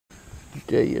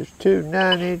Deus 2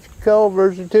 9-inch cold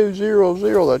version 2.00,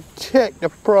 the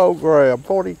Tekkna Program,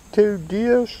 42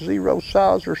 Deus, 0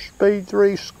 sizer, speed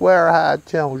 3, square high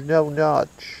tones, no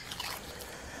notch.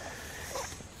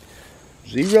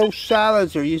 0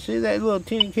 silencer. You see that little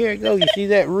 10-karat go? You see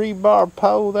that rebar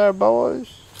pole there, boys?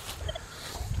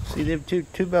 See them two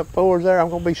 2x4s there? I'm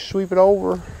going to be sweeping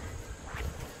over.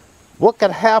 What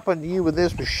could happen to you with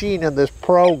this machine and this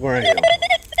program?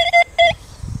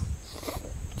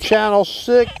 Channel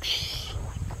 6.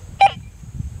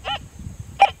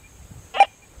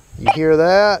 You hear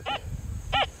that?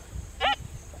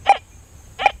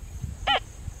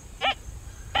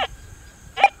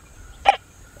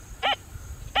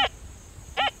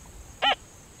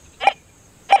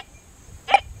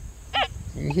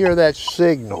 You hear that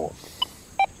signal.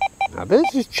 Now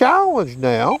this is challenge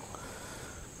now.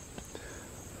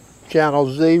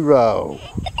 Channel 0.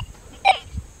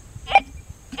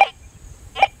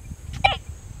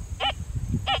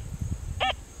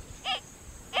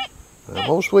 I'm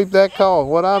gonna sweep that call.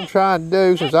 What I'm trying to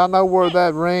do, since I know where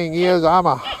that ring is, I'm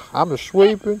a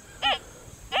sweeping,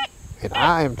 and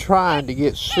I am trying to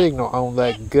get signal on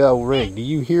that go ring. Do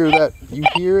you hear that? You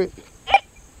hear it?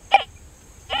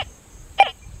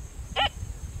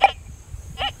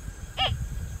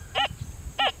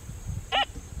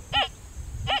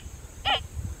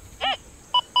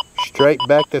 Straight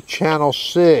back to channel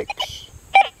 6.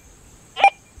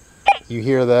 You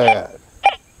hear that?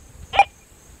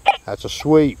 That's a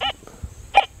sweep.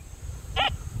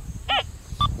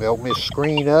 Build me a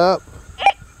screen up.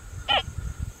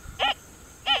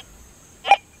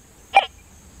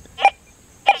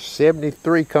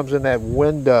 '73 comes in that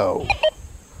window.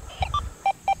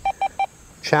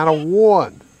 Channel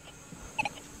 1.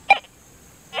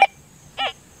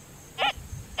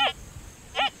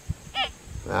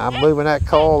 Now I'm moving that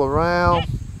coil around,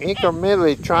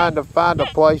 incrementally trying to find a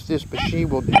place this machine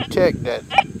will detect that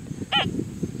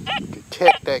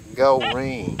gold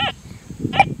ring.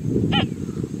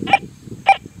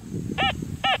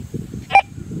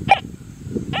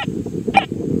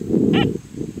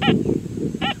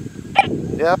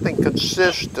 Nothing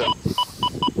consistent.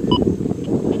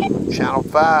 Channel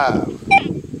 5.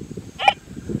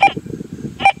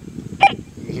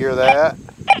 You hear that?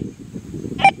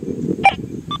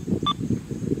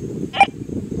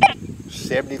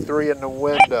 '73 in the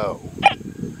window.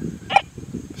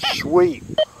 Sweep.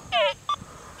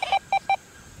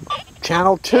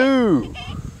 Channel 2.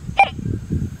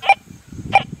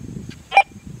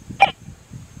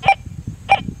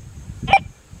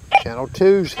 Channel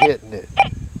 2's hitting it.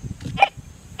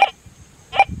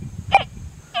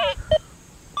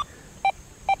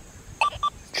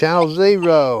 Channel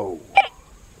 0.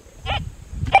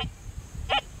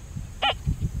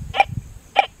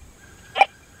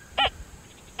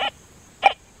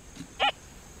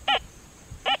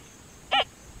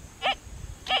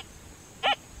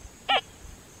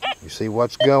 You see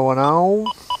what's going on?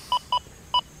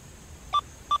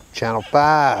 Channel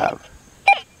 5.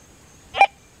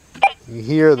 You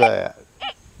hear that?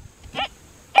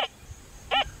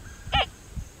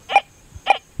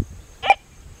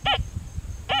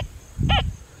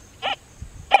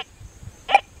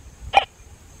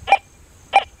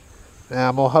 Now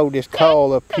I'm going to hold this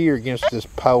coil up here against this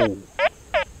pole.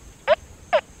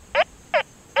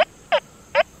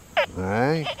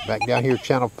 Alright, back down here,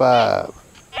 channel 5.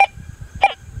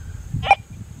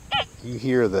 You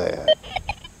hear that?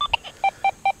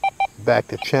 Back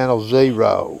to channel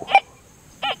 0.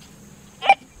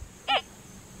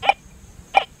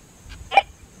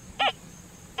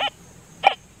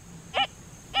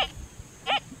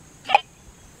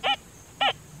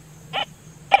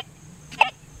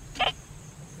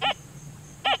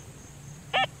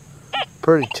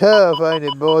 Pretty tough, ain't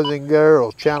it, boys and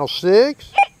girls? Channel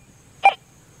 6.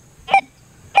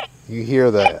 You hear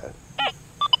that?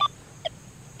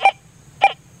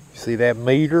 See that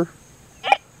meter?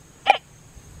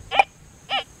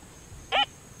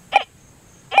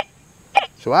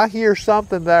 So I hear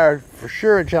something there for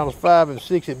sure in channels 5 and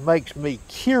 6. It makes me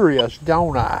curious,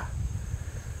 don't I?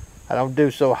 I don't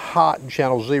do so hot in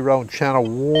channel 0 and channel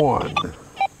 1.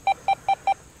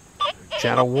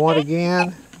 Channel 1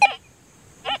 again.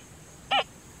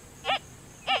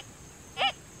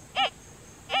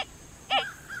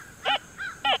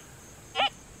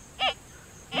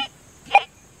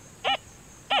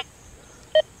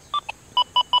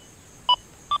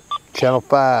 Channel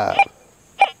 5.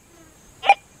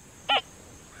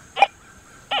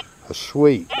 A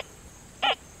sweep.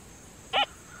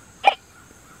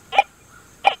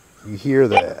 You hear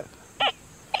that?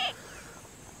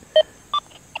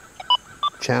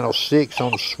 Channel 6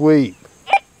 on the sweep.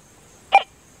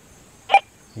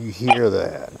 You hear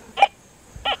that?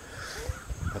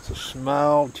 That's a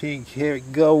small 10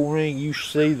 karat gold ring. You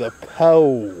see the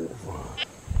pole.